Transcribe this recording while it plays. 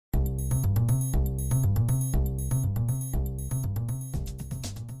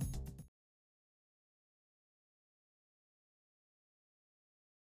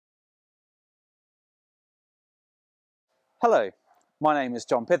Hello, my name is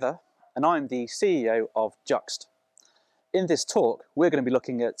John Pither and I'm the CEO of Juxt. In this talk, we're going to be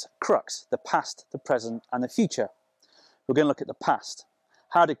looking at Crux, the past, the present and the future. We're going to look at the past.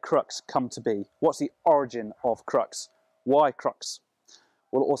 How did Crux come to be? What's the origin of Crux? Why Crux?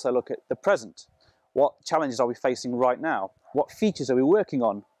 We'll also look at the present. What challenges are we facing right now? What features are we working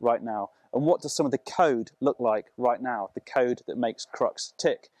on right now? And what does some of the code look like right now? The code that makes Crux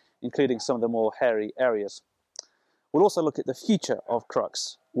tick, including some of the more hairy areas. We'll also look at the future of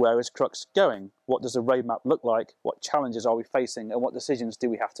Crux. Where is Crux going? What does the roadmap look like? What challenges are we facing? And what decisions do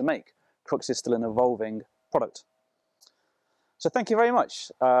we have to make? Crux is still an evolving product. So thank you very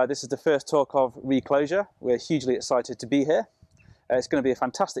much. This is the first talk of Reclojure. We're hugely excited to be here. It's going to be a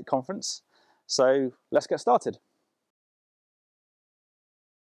fantastic conference. So let's get started.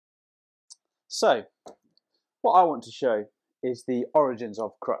 So what I want to show is the origins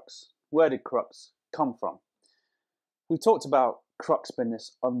of Crux. Where did Crux come from? We talked about Crux being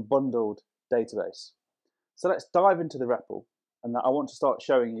this unbundled database. So let's dive into the REPL, and I want to start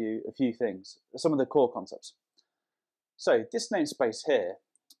showing you a few things, some of the core concepts. So this namespace here,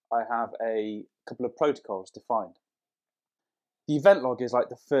 I have a couple of protocols defined. The event log is like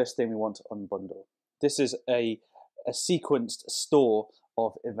the first thing we want to unbundle. This is a sequenced store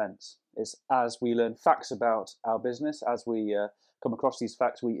of events. It's as we learn facts about our business, as we come across these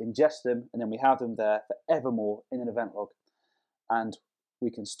facts, we ingest them, and then we have them there forevermore in an event log. And we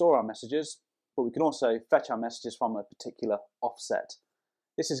can store our messages, but we can also fetch our messages from a particular offset.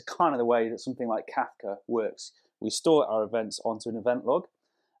 This is kind of the way that something like Kafka works. We store our events onto an event log,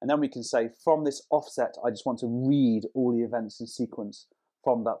 and then we can say, from this offset, I just want to read all the events in sequence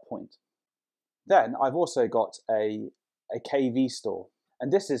from that point. Then I've also got a KV store.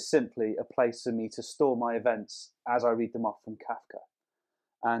 And this is simply a place for me to store my events as I read them off from Kafka.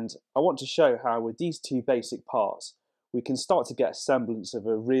 And I want to show how with these two basic parts, we can start to get a semblance of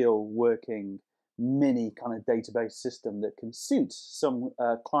a real working mini kind of database system that can suit some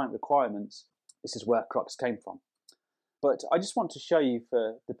client requirements. This is where Crux came from. But I just want to show you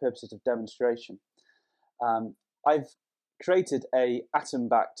for the purposes of demonstration. I've created a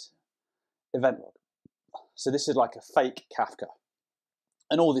atom-backed event log. So this is like a fake Kafka.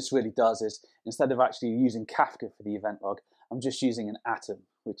 And all this really does is, instead of actually using Kafka for the event log, I'm just using an atom,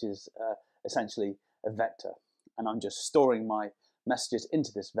 which is essentially a vector. And I'm just storing my messages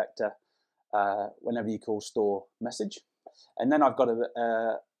into this vector whenever you call store message. And then I've got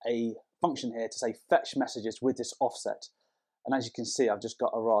a function here to say fetch messages with this offset. And as you can see, I've just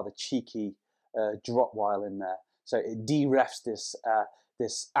got a rather cheeky drop while in there. So it derefs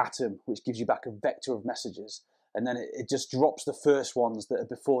this atom, which gives you back a vector of messages. And then it just drops the first ones that are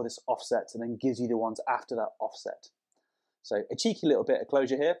before this offset and then gives you the ones after that offset. So a cheeky little bit of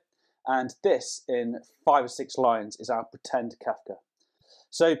Clojure here. And this, in 5 or 6 lines, is our pretend Kafka.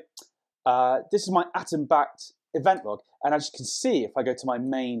 So this is my atom-backed event log. And as you can see, if I go to my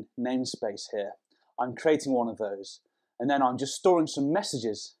main namespace here, I'm creating one of those. And then I'm just storing some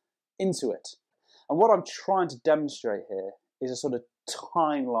messages into it. And what I'm trying to demonstrate here is a sort of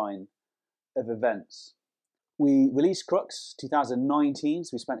timeline of events. We released Crux 2019, so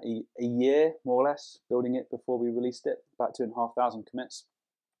we spent a year, more or less, building it before we released it, about 2,500 commits.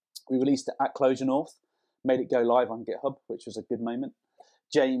 We released it at Clojure North, made it go live on GitHub, which was a good moment.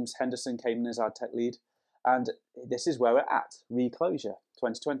 James Henderson came in as our tech lead, and this is where we're at, Reclojure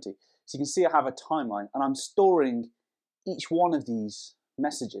 2020. So you can see I have a timeline, and I'm storing each one of these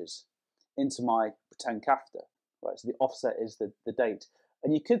messages into my pretend Kafka. Right, so the offset is the date.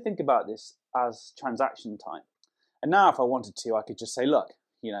 And you could think about this as transaction time. And now if I wanted to, I could just say, look,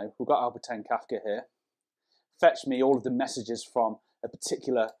 you know, we've got our pretend Kafka here. Fetch me all of the messages from a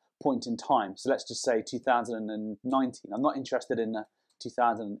particular point in time. So let's just say 2019. I'm not interested in the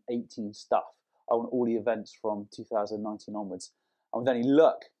 2018 stuff. I want all the events from 2019 onwards. And with any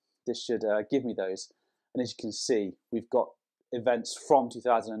luck, this should give me those. And as you can see, we've got events from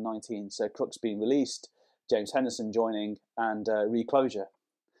 2019. So Crux being released, James Henderson joining, and Reclojure.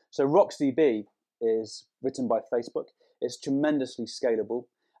 So RocksDB is written by Facebook. It's tremendously scalable,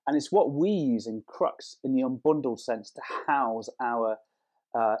 and it's what we use in Crux in the unbundled sense to house our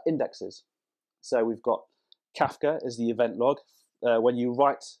indexes. So we've got Kafka as the event log. When you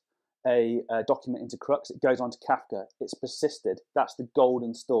write a document into Crux, it goes onto Kafka. It's persisted. That's the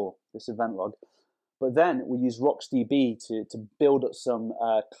golden store, this event log. But then we use RocksDB to build up some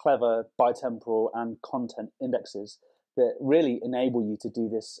clever bitemporal and content indexes that really enable you to do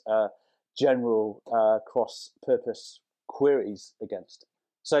this general cross-purpose queries against.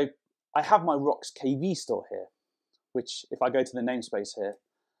 So I have my Rocks KV store here, which if I go to the namespace here,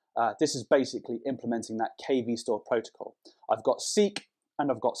 This is basically implementing that KV store protocol. I've got seek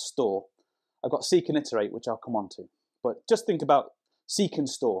and I've got store. I've got seek and iterate, which I'll come on to. But just think about seek and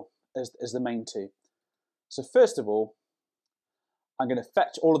store as the main two. So first of all, I'm going to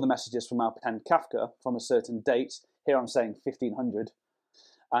fetch all of the messages from our pretend Kafka from a certain date. Here I'm saying 1500.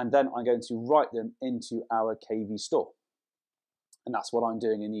 And then I'm going to write them into our KV store. And that's what I'm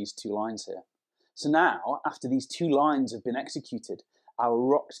doing in these 2 lines here. So now, after these 2 lines have been executed, our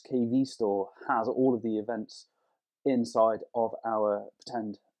Rocks KV store has all of the events inside of our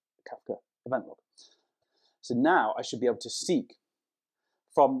pretend Kafka event log. So now I should be able to seek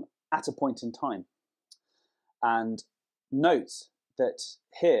from at a point in time. And note that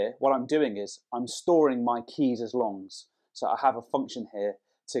here, what I'm doing is I'm storing my keys as longs. So I have a function here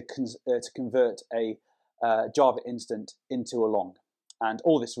to convert a Java instant into a long. And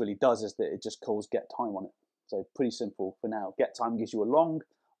all this really does is that it just calls get time on it. So pretty simple for now. Get time gives you a long.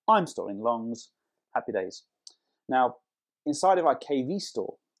 I'm storing longs. Happy days. Now, inside of our KV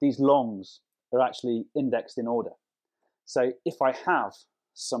store, these longs are actually indexed in order. So if I have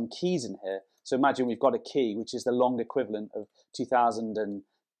some keys in here, so imagine we've got a key which is the long equivalent of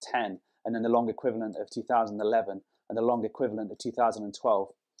 2010, and then the long equivalent of 2011, and the long equivalent of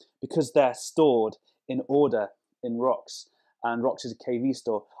 2012. Because they're stored in order in Rocks, and Rocks is a KV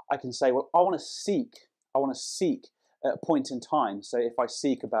store, I can say, well, I want to seek at a point in time. So if I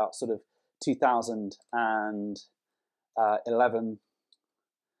seek about sort of 2011,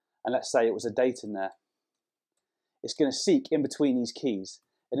 and let's say it was a date in there, it's going to seek in between these keys.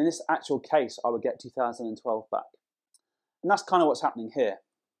 And in this actual case, I would get 2012 back. And that's kind of what's happening here.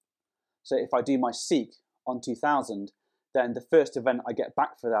 So if I do my seek on 2000, then the first event I get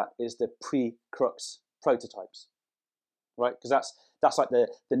back for that is the pre-Crux prototypes, right? Because that's like the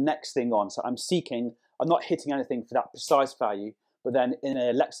next thing on. So I'm seeking, I'm not hitting anything for that precise value, but then in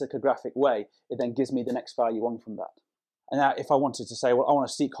a lexicographic way, it then gives me the next value on from that. And now if I wanted to say, well, I want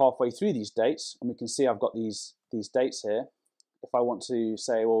to seek halfway through these dates, and we can see I've got these dates here. If I want to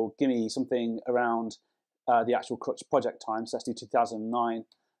say, well, give me something around the actual Crux project time, so let's do 2009,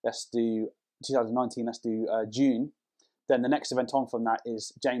 let's do 2019, let's do June, then the next event on from that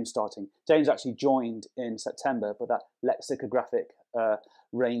is James starting. James actually joined in September, but that lexicographic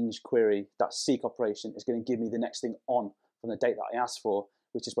range query, that seek operation, is going to give me the next thing on from the date that I asked for,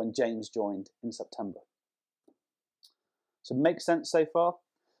 which is when James joined in September. So makes sense so far?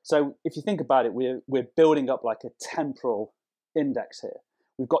 So if you think about it, we're building up like a temporal index here.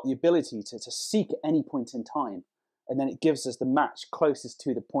 We've got the ability to seek at any point in time, and then it gives us the match closest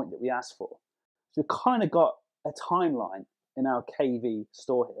to the point that we asked for. So we've kind of got a timeline in our KV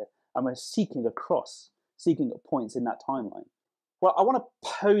store here, and we're seeking across, seeking at points in that timeline. Well, I want to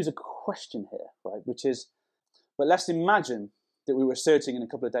pose a question here, right, which is, but let's imagine that we were searching in a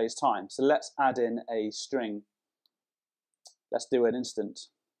couple of days' time. So let's add in a string. Let's do an instant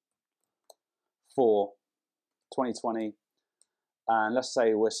for 2020, and let's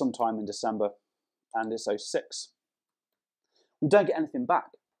say we're sometime in December, and it's 06. We don't get anything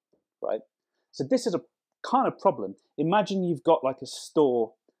back, right? So this is a kind of problem. Imagine you've got like a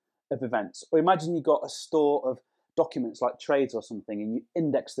store of events, or imagine you've got a store of documents like trades or something, and you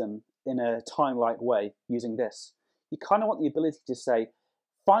index them in a time-like way using this. You kind of want the ability to say,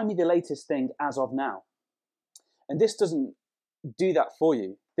 find me the latest thing as of now. And this doesn't do that for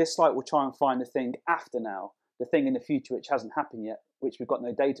you. This like will try and find the thing after now, the thing in the future which hasn't happened yet, which we've got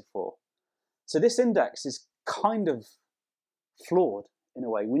no data for. So this index is kind of flawed in a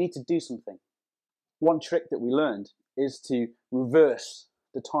way. We need to do something. One trick that we learned is to reverse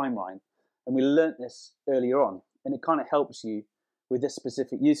the timeline. And we learned this earlier on, and it kind of helps you with this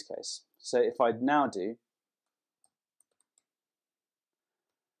specific use case. So if I now do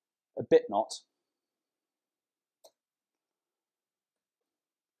a bit not,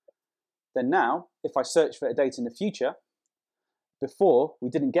 then now, if I search for a date in the future, before we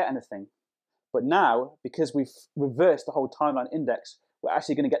didn't get anything. But now, because we've reversed the whole timeline index, we're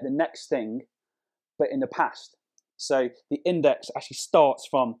actually going to get the next thing, but in the past. So the index actually starts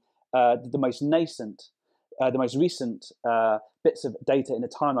from the most nascent, the most recent bits of data in the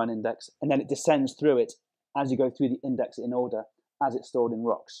timeline index, and then it descends through it as you go through the index in order as it's stored in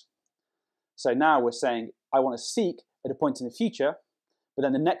Rocks. So now we're saying, I want to seek at a point in the future, but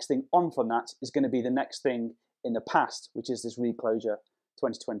then the next thing on from that is going to be the next thing in the past, which is this reclojure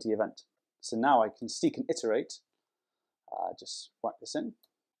 2020 event. So now I can seek and iterate. Just whack this in.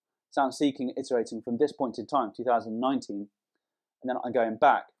 So I'm seeking and iterating from this point in time, 2019, and then I'm going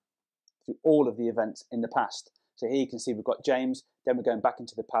back through all of the events in the past. So here you can see we've got James, then we're going back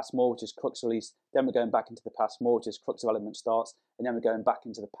into the past more, which is Crux release, then we're going back into the past more, which is Crux development starts, and then we're going back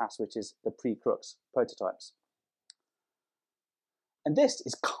into the past, which is the pre-Crux prototypes. And this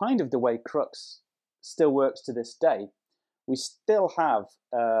is kind of the way Crux still works to this day. We still have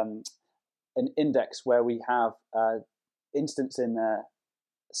an index where we have instance in there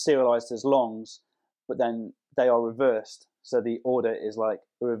serialized as longs, but then they are reversed. So the order is like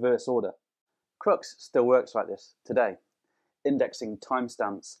a reverse order. Crux still works like this today, indexing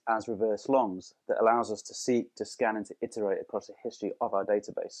timestamps as reverse longs that allows us to seek, to scan, and to iterate across a history of our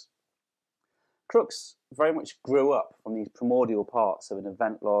database. Crux very much grew up from these primordial parts of an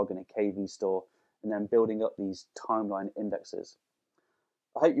event log and a KV store, and then building up these timeline indexes.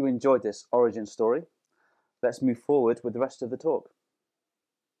 I hope you enjoyed this origin story. Let's move forward with the rest of the talk.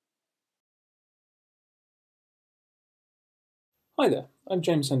 Hi there, I'm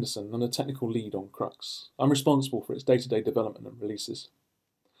James Henderson. I'm the technical lead on Crux. I'm responsible for its day-to-day development and releases.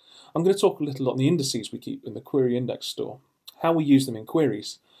 I'm going to talk a little on the indices we keep in the query index store, how we use them in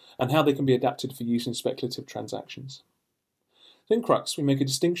queries, and how they can be adapted for use in speculative transactions. In Crux, we make a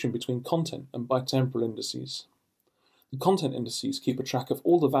distinction between content and bitemporal indices. The content indices keep a track of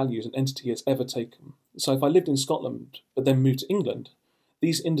all the values an entity has ever taken. So if I lived in Scotland but then moved to England,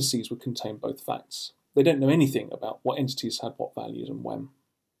 these indices would contain both facts. They don't know anything about what entities had what values and when.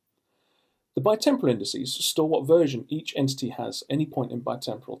 The bitemporal indices store what version each entity has at any point in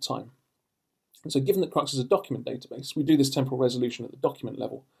bitemporal time. And so given that Crux is a document database, we do this temporal resolution at the document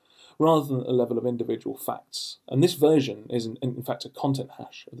level, rather than at the level of individual facts. And this version is in fact a content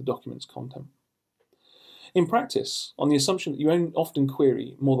hash of the document's content. In practice, on the assumption that you often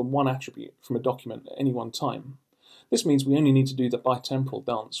query more than one attribute from a document at any one time, this means we only need to do the bitemporal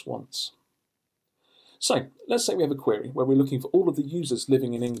dance once. So, let's say we have a query where we're looking for all of the users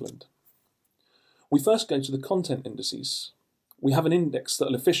living in England. We first go to the content indices. We have an index that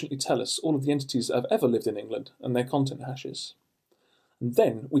will efficiently tell us all of the entities that have ever lived in England and their content hashes. And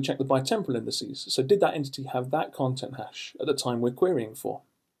then we check the bitemporal indices. So did that entity have that content hash at the time we're querying for?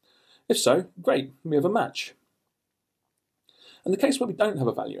 If so, great, we have a match. And the case where we don't have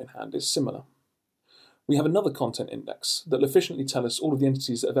a value in hand is similar. We have another content index that will efficiently tell us all of the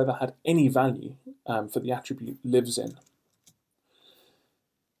entities that have ever had any value for the attribute lives in.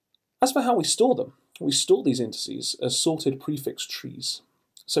 As for how we store them, we store these indices as sorted prefix trees.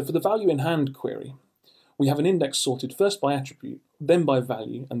 So for the value in hand query, we have an index sorted first by attribute, then by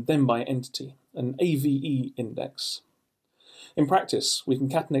value, and then by entity, an AVE index. In practice, we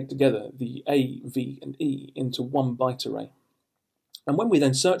concatenate together the A, V, and E into one byte array. And when we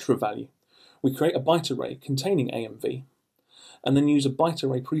then search for a value, we create a byte array containing A and V, and then use a byte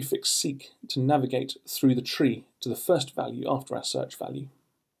array prefix seek to navigate through the tree to the first value after our search value.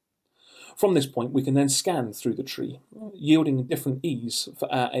 From this point, we can then scan through the tree, yielding different E's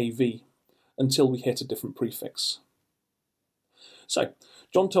for our AV, until we hit a different prefix. So,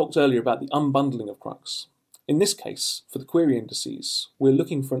 John talked earlier about the unbundling of Crux. In this case, for the query indices, we're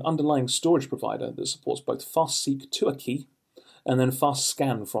looking for an underlying storage provider that supports both fast seek to a key and then fast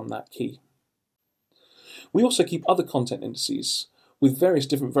scan from that key. We also keep other content indices with various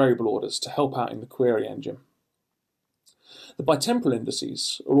different variable orders to help out in the query engine. The bitemporal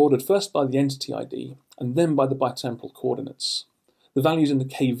indices are ordered first by the entity ID and then by the bitemporal coordinates. The values in the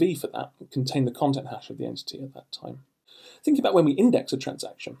KV for that contain the content hash of the entity at that time. Think about when we index a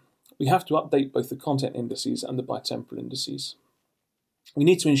transaction. We have to update both the content indices and the bitemporal indices. We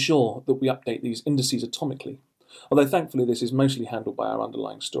need to ensure that we update these indices atomically, although thankfully this is mostly handled by our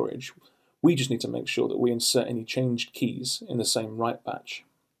underlying storage. We just need to make sure that we insert any changed keys in the same write batch.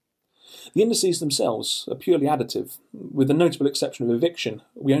 The indices themselves are purely additive. With the notable exception of eviction,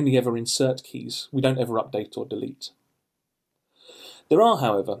 we only ever insert keys. We don't ever update or delete. There are,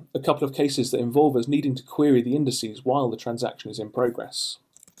 however, a couple of cases that involve us needing to query the indices while the transaction is in progress.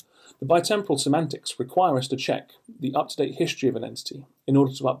 The bitemporal semantics require us to check the up-to-date history of an entity in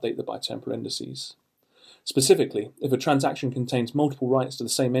order to update the bitemporal indices. Specifically, if a transaction contains multiple writes to the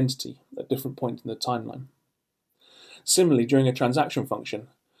same entity at different points in the timeline. Similarly, during a transaction function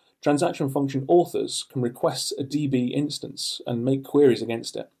authors can request a DB instance and make queries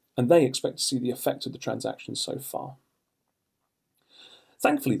against it, and they expect to see the effect of the transaction so far.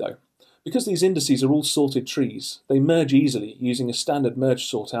 Thankfully though, because these indices are all sorted trees, they merge easily using a standard merge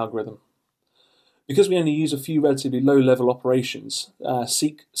sort algorithm. Because we only use a few relatively low-level operations,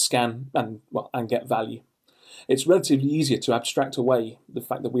 seek, scan, and get value, it's relatively easier to abstract away the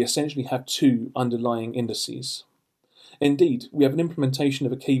fact that we essentially have two underlying indices. Indeed, we have an implementation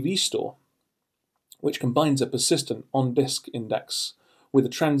of a KV store, which combines a persistent on-disk index with a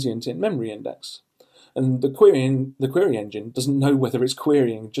transient in-memory index. And the query engine doesn't know whether it's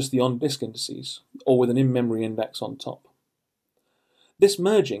querying just the on-disk indices or with an in-memory index on top. This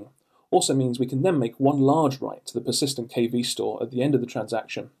merging also means we can then make one large write to the persistent KV store at the end of the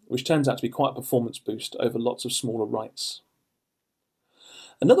transaction, which turns out to be quite a performance boost over lots of smaller writes.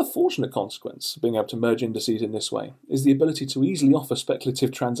 Another fortunate consequence of being able to merge indices in this way is the ability to easily offer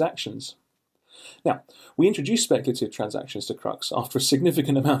speculative transactions. Now, we introduced speculative transactions to Crux after a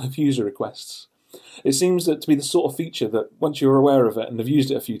significant amount of user requests. It seems to be the sort of feature that once you're aware of it and have used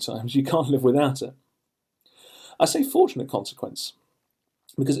it a few times, you can't live without it. I say fortunate consequence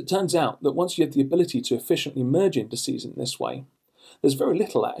because it turns out that once you have the ability to efficiently merge indices in this way, there's very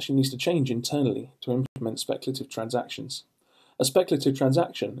little that actually needs to change internally to implement speculative transactions. A speculative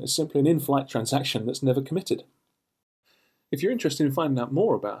transaction is simply an in-flight transaction that's never committed. If you're interested in finding out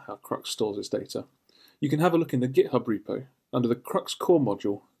more about how Crux stores its data, you can have a look in the GitHub repo under the Crux core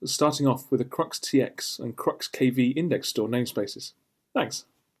module, starting off with the Crux TX and Crux KV index store namespaces. Thanks.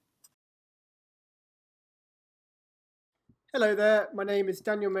 Hello there, my name is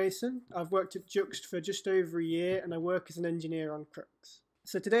Daniel Mason. I've worked at Juxt for just over a year and I work as an engineer on Crux.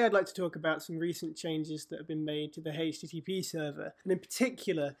 So today I'd like to talk about some recent changes that have been made to the HTTP server, and in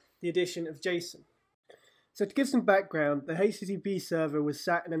particular the addition of JSON. So to give some background, the HTTP server was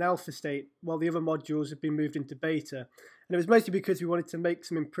sat in an alpha state while the other modules had been moved into beta, and it was mostly because we wanted to make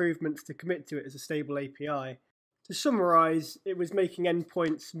some improvements to commit to it as a stable API. To summarise, it was making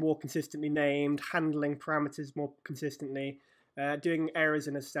endpoints more consistently named, handling parameters more consistently, doing errors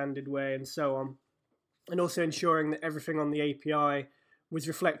in a standard way, and so on. And also ensuring that everything on the API was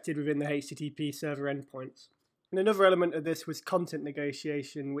reflected within the HTTP server endpoints. And another element of this was content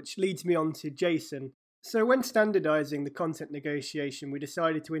negotiation, which leads me on to JSON. So when standardising the content negotiation, we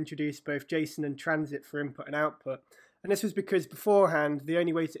decided to introduce both JSON and transit for input and output. And this was because beforehand, the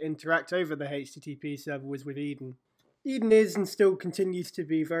only way to interact over the HTTP server was with Eden. Eden is and still continues to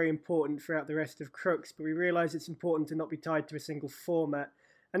be very important throughout the rest of Crux, but we realise it's important to not be tied to a single format.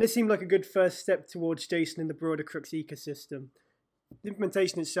 And this seemed like a good first step towards JSON in the broader Crux ecosystem. The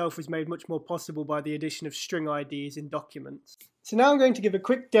implementation itself was made much more possible by the addition of string IDs in documents. So now I'm going to give a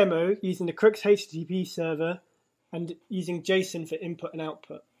quick demo using the Crux HTTP server and using JSON for input and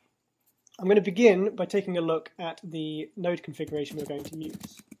output. I'm going to begin by taking a look at the node configuration we're going to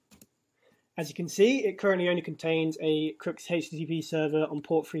use. As you can see, it currently only contains a Crux HTTP server on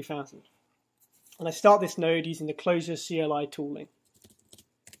port 3000. And I start this node using the Clojure CLI tooling.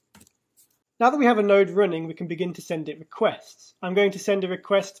 Now that we have a node running, we can begin to send it requests. I'm going to send a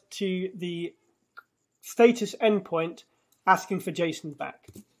request to the status endpoint asking for JSON back.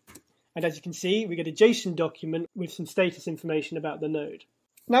 And as you can see, we get a JSON document with some status information about the node.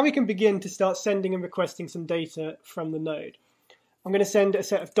 Now we can begin to start sending and requesting some data from the node. I'm going to send a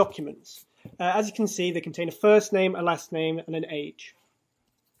set of documents. As you can see, they contain a first name, a last name, and an age.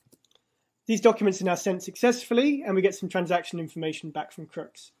 These documents are now sent successfully, and we get some transaction information back from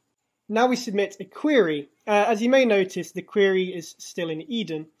Crux. Now we submit a query. As you may notice, the query is still in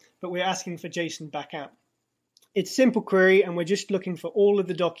Eden, but we're asking for JSON back out. It's a simple query, and we're just looking for all of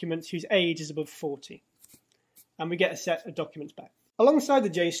the documents whose age is above 40. And we get a set of documents back. Alongside the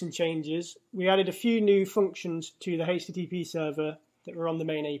JSON changes, we added a few new functions to the HTTP server that were on the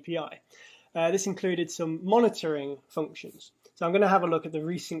main API. This included some monitoring functions. So I'm going to have a look at the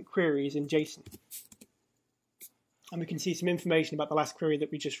recent queries in JSON. And we can see some information about the last query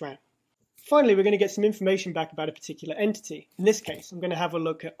that we just ran. Finally, we're going to get some information back about a particular entity. In this case, I'm going to have a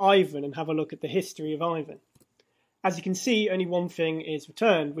look at Ivan and have a look at the history of Ivan. As you can see, only one thing is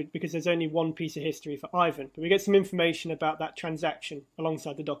returned because there's only one piece of history for Ivan, but we get some information about that transaction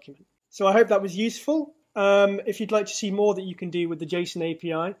alongside the document. So I hope that was useful. If you'd like to see more that you can do with the JSON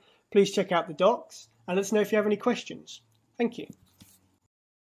API, please check out the docs and let us know if you have any questions. Thank you.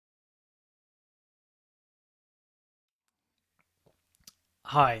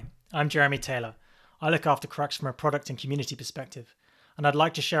 Hi, I'm Jeremy Taylor. I look after Crux from a product and community perspective, and I'd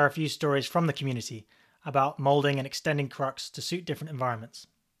like to share a few stories from the community about molding and extending Crux to suit different environments.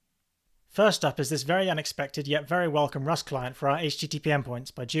 First up is this very unexpected yet very welcome Rust client for our HTTP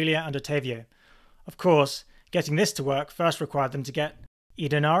endpoints by Julia and Ottavio. Of course, getting this to work first required them to get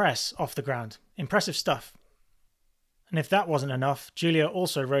Eden RS off the ground. Impressive stuff. And if that wasn't enough, Julia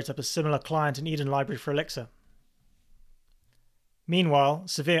also wrote up a similar client and Eden library for Elixir. Meanwhile,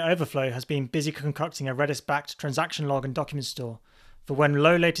 Severe Overflow has been busy concocting a Redis-backed transaction log and document store for when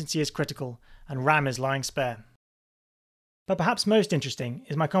low latency is critical and RAM is lying spare. But perhaps most interesting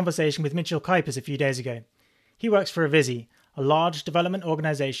is my conversation with Mitchell Kuipers a few days ago. He works for Avisi, a large development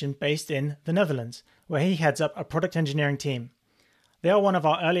organization based in the Netherlands, where he heads up a product engineering team. They are one of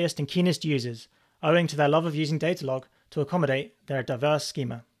our earliest and keenest users, owing to their love of using Datalog to accommodate their diverse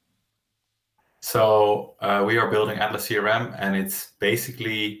schema. So we are building Atlas CRM, and it's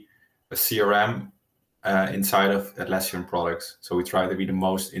basically a CRM inside of Atlassian products. So we try to be the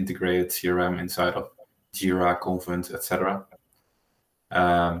most integrated CRM inside of Jira, Confluence, etc.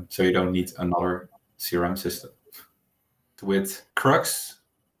 So you don't need another CRM system. With Crux,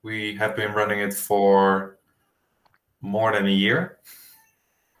 we have been running it for more than a year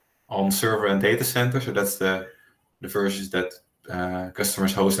on server and data center. So that's the versions that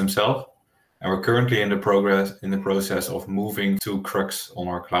customers host themselves. And we're currently in the process of moving to Crux on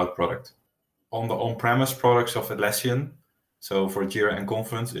our cloud product. On the on-premise products of Atlassian, so for Jira and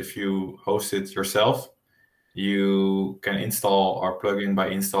Confluence, if you host it yourself, you can install our plugin by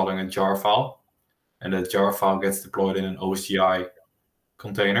installing a jar file. And that jar file gets deployed in an OCI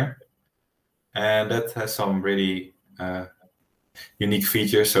container. And that has some really unique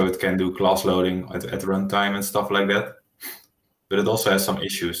features. So it can do class loading at runtime and stuff like that. But it also has some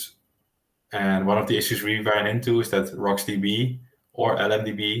issues. And one of the issues we ran into is that RocksDB or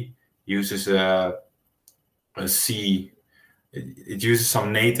LMDB uses a C. It uses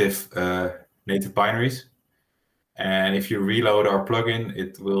some native binaries. And if you reload our plugin,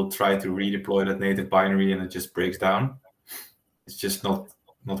 it will try to redeploy that native binary and it just breaks down. It's just not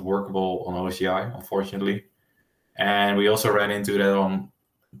workable on OCI, unfortunately. And we also ran into that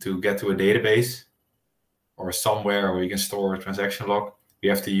to get to a database or somewhere where you can store a transaction log, we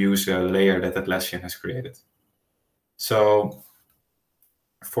have to use a layer that Atlassian has created. So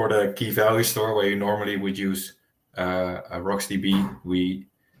for the key value store, where you normally would use a RocksDB, we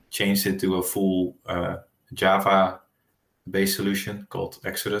changed it to a full Java-based solution called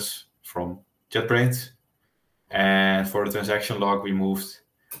Exodus from JetBrains. And for the transaction log,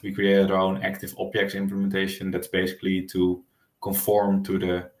 we created our own active objects implementation that's basically to conform to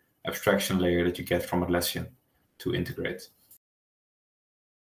the abstraction layer that you get from Atlassian to integrate.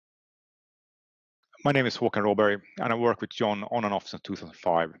 My name is Håkan Råberg, and I work with John on and off since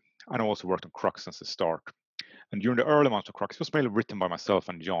 2005, and I also worked on Crux since the start. And during the early months of Crux, it was mainly written by myself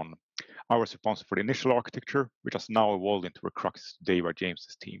and John. I was responsible for the initial architecture, which has now evolved into where Crux is today by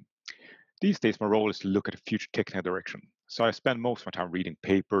James's team. These days, my role is to look at the future technical direction. So I spend most of my time reading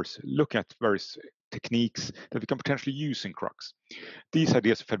papers, looking at various techniques that we can potentially use in Crux. These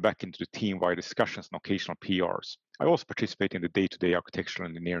ideas are fed back into the team via discussions and occasional PRs. I also participate in the day-to-day architectural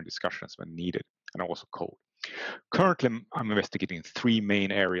engineering discussions when needed, and I also code. Currently, I'm investigating 3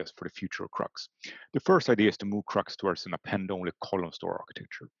 main areas for the future of Crux. The first idea is to move Crux towards an append-only column store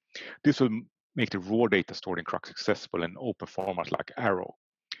architecture. This will make the raw data stored in Crux accessible in open formats like Arrow.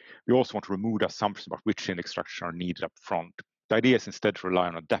 We also want to remove the assumptions about which index structures are needed up front. The idea is instead to rely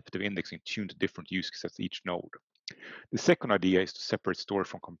on adaptive indexing tuned to different use cases at each node. The second idea is to separate storage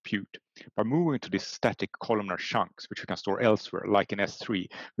from compute. By moving to these static columnar chunks, which we can store elsewhere, like in S3,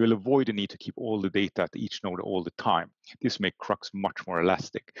 we will avoid the need to keep all the data at each node all the time. This will make Crux much more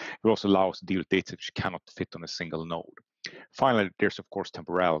elastic. It will also allow us to deal with data which cannot fit on a single node. Finally, there's of course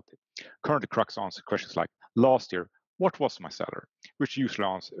temporality. Currently, Crux answers questions like, last year, what was my salary? Which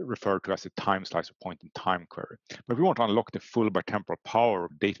usually referred to as a time slice or point-in-time query. But we want to unlock the full bitemporal power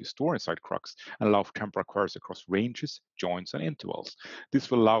of data we store inside Crux and allow for temporal queries across ranges, joins, and intervals. This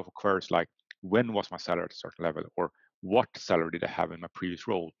will allow for queries like, when was my salary at a certain level? Or what salary did I have in my previous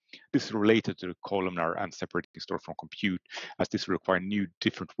role? This is related to the columnar and separating storage from compute, as this will require new,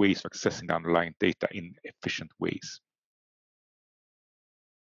 different ways of accessing the underlying data in efficient ways.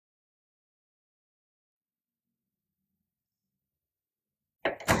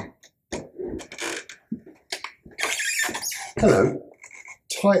 Hello.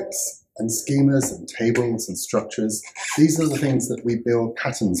 Types and schemas and tables and structures, these are the things that we build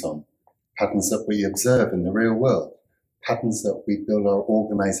patterns on, patterns that we observe in the real world, patterns that we build our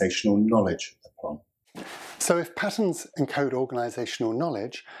organizational knowledge upon. So if patterns encode organizational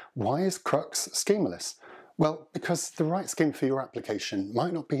knowledge, why is Crux schemaless? Well, because the right schema for your application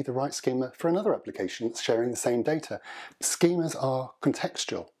might not be the right schema for another application that's sharing the same data. Schemas are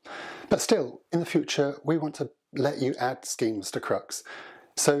contextual. But still, in the future, we want to let you add schemas to Crux.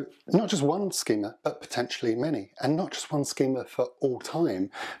 So not just one schema, but potentially many. And not just one schema for all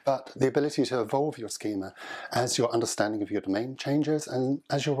time, but the ability to evolve your schema as your understanding of your domain changes and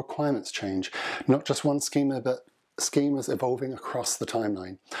as your requirements change. Not just one schema, but schemas evolving across the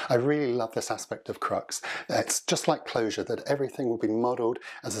timeline. I really love this aspect of Crux. It's just like Clojure, that everything will be modeled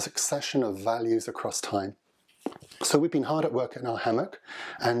as a succession of values across time. So we've been hard at work in our hammock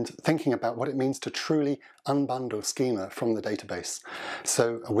and thinking about what it means to truly unbundle schema from the database.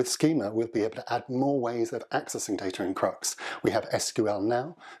 So with schema, we'll be able to add more ways of accessing data in Crux. We have SQL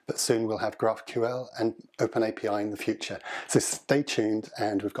now, but soon we'll have GraphQL and OpenAPI in the future. So stay tuned,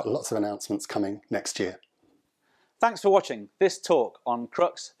 and we've got lots of announcements coming next year. Thanks for watching this talk on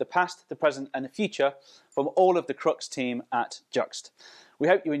Crux, the past, the present and the future from all of the Crux team at Juxt. We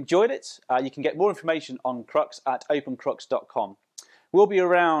hope you enjoyed it. You can get more information on Crux at opencrux.com. We'll be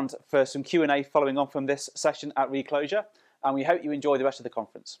around for some Q&A following on from this session at Reclojure, and we hope you enjoy the rest of the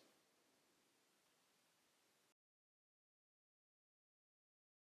conference.